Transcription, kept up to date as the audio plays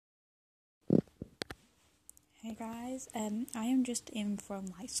Hey guys, I am just in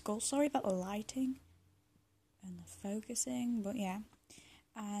from school. Sorry about the lighting and the focusing, but yeah.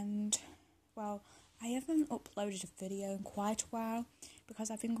 And well, I haven't uploaded a video in quite a while because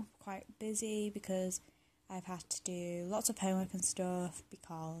I've been quite busy because I've had to do lots of homework and stuff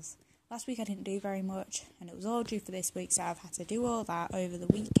because last week I didn't do very much and it was all due for this week, so I've had to do all that over the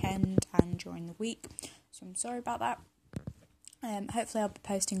weekend and during the week. So I'm sorry about that. Hopefully I'll be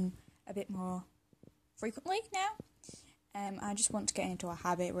posting a bit more frequently now. I just want to get into a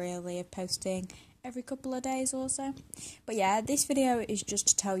habit really of posting every couple of days or so. But yeah, this video is just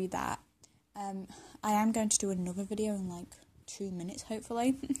to tell you that I am going to do another video in 2 minutes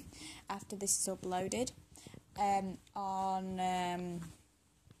hopefully after this is uploaded on an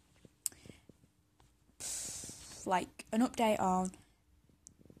update on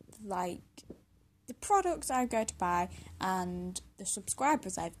the products I go to buy and the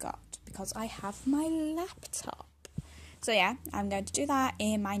subscribers I've got because I have my laptop. So yeah, I'm going to do that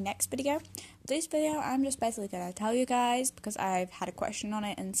in my next video. This video I'm just basically going to tell you guys because I've had a question on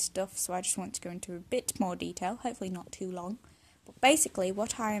it and stuff, so I just want to go into a bit more detail, hopefully not too long. But basically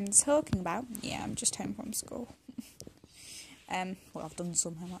what I am talking about, yeah, I'm just home from school. Well, I've done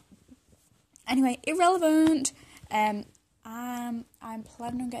some homework. Anyway, irrelevant. I'm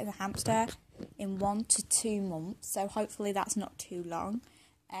planning on getting a hamster in 1 to 2 months, so hopefully that's not too long.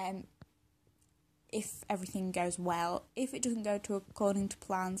 If everything goes well. If it doesn't go according to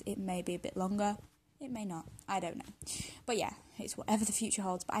plans, it may be a bit longer. It may not. I don't know. But yeah, it's whatever the future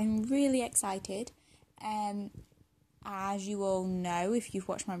holds. But I'm really excited. As you all know, if you've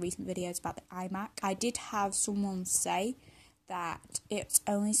watched my recent videos about the iMac, I did have someone say that it's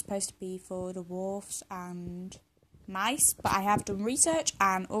only supposed to be for the dwarfs and mice, but I have done research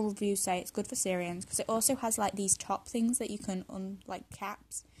and all reviews say it's good for Syrians because it also has these top things that you can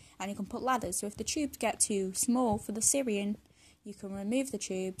caps, and you can put ladders, so if the tubes get too small for the Syrian, you can remove the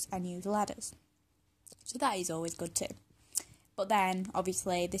tubes and use ladders. So that is always good too. But then,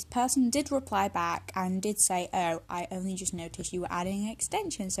 obviously, this person did reply back and did say, oh, I only just noticed you were adding an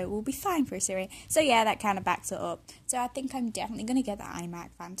extension, so it will be fine for a Syrian. So yeah, that kind of backs it up. So I think I'm definitely going to get the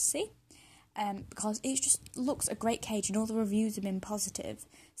iMac Fantasy. Because it just looks a great cage and all the reviews have been positive.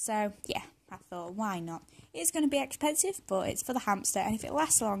 So yeah, I thought, why not? It's going to be expensive, but it's for the hamster, and if it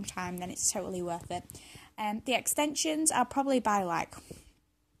lasts a long time, then it's totally worth it. The extensions, I'll probably buy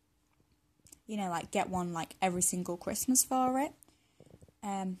get one every single Christmas for it.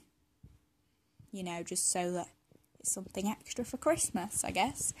 Just so that it's something extra for Christmas, I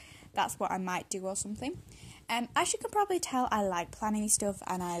guess. That's what I might do or something. As you can probably tell, I like planning stuff,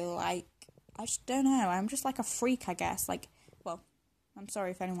 and I just don't know, I'm just a freak, I guess. I'm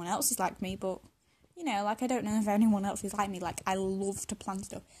sorry if anyone else is like me, but, I don't know if anyone else is like me. I love to plan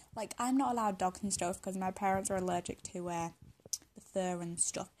stuff. I'm not allowed dogs and stuff because my parents are allergic to the fur and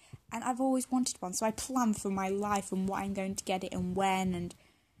stuff. And I've always wanted one, so I plan for my life and what I'm going to get it and when and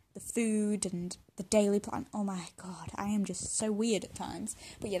the food and the daily plan. Oh my god, I am just so weird at times.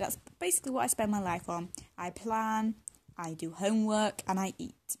 But yeah, that's basically what I spend my life on. I plan, I do homework, and I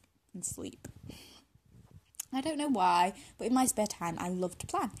eat and sleep. I don't know why, but in my spare time I love to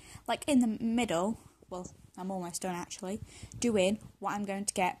plan. In the middle, well, I'm almost done actually, doing what I'm going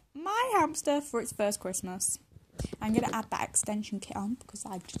to get my hamster for its first Christmas. I'm going to add that extension kit on because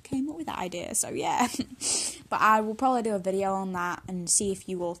I just came up with that idea, so yeah. But I will probably do a video on that and see if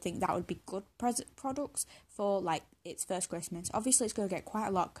you all think that would be good products for its first Christmas. Obviously it's going to get quite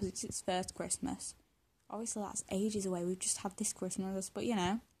a lot because it's its first Christmas. Obviously that's ages away, we've just had this Christmas, but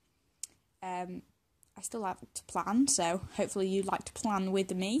I still like to plan, so hopefully you like to plan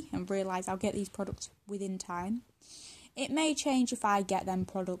with me and realise I'll get these products within time. It may change if I get them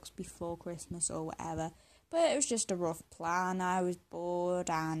products before Christmas or whatever, but it was just a rough plan. I was bored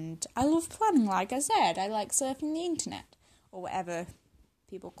and I love planning, like I said. I like surfing the internet or whatever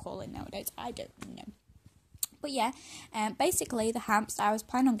people call it nowadays. I don't know. But yeah, basically the hamster I was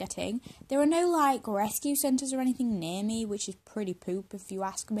planning on getting, there are no rescue centres or anything near me, which is pretty poop if you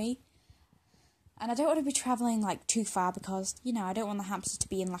ask me. And I don't want to be travelling too far because, I don't want the hamster to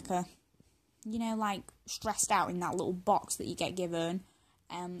be in stressed out in that little box that you get given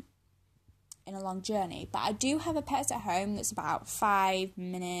in a long journey. But I do have a Pets at Home that's about 5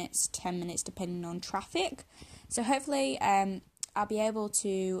 minutes, 10 minutes depending on traffic. So hopefully I'll be able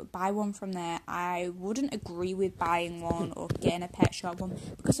to buy one from there. I wouldn't agree with buying one or getting a pet shop one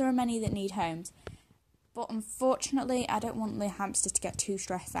because there are many that need homes. But unfortunately, I don't want the hamster to get too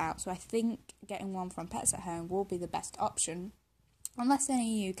stressed out, so I think getting one from Pets at Home will be the best option. Unless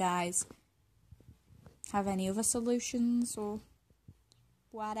any of you guys have any other solutions or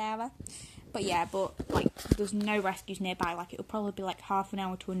whatever. But yeah, like there's no rescues nearby. Like it'll probably be like half an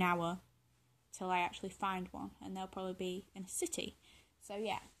hour to an hour till I actually find one, and they'll probably be in a city. So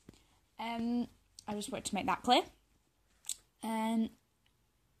yeah, I just wanted to make that clear.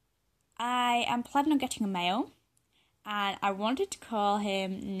 I am planning on getting a male, and I wanted to call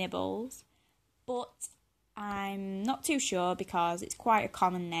him Nibbles, but I'm not too sure because it's quite a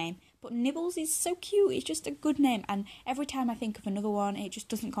common name. But Nibbles is so cute, it's just a good name, and every time I think of another one, it just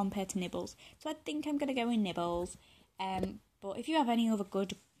doesn't compare to Nibbles. So I think I'm going to go with Nibbles. But if you have any other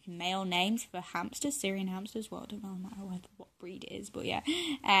good male names for hamsters, Syrian hamsters, well, I don't know what breed it is, but yeah,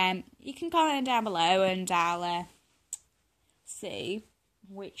 you can comment down below and I'll see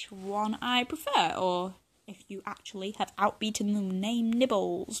which one I prefer, or if you actually have outbeaten the name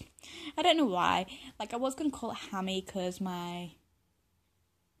Nibbles. I don't know why. Like, I was going to call it Hammy because my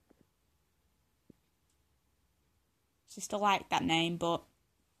sister liked that name, but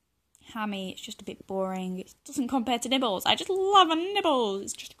Hammy, it's just a bit boring. It doesn't compare to Nibbles. I just love a Nibbles.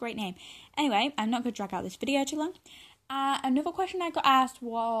 It's just a great name. Anyway, I'm not going to drag out this video too long. Another question I got asked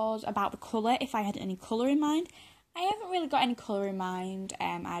was about the colour, if I had any colour in mind. I haven't really got any colour in mind.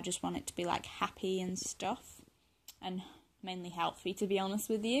 I just want it to be like happy and stuff, and mainly healthy, to be honest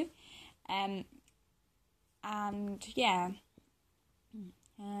with you. And yeah.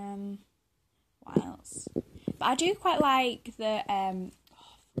 What else? But I do quite like the I've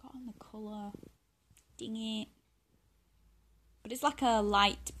forgotten the colour. Dang it. But it's like a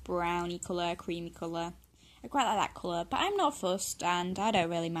light browny colour, creamy colour. I quite like that colour, but I'm not fussed and I don't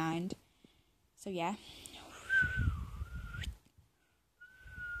really mind. So yeah.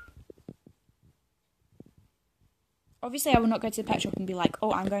 Obviously, I will not go to the pet shop and be like,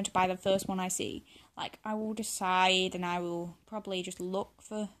 oh, I'm going to buy the first one I see. Like, I will decide and I will probably just look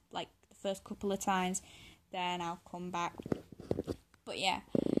for, like, the first couple of times. Then I'll come back. But yeah,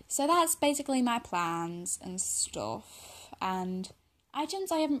 so that's basically my plans and stuff. And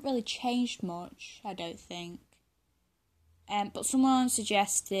items I haven't really changed much, I don't think. But someone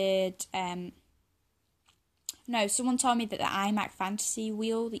suggested, someone told me that the iMac Fantasy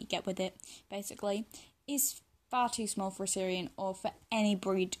wheel that you get with it, basically, is far too small for a Syrian or for any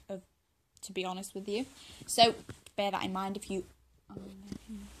breed, to be honest with you. So bear that in mind if you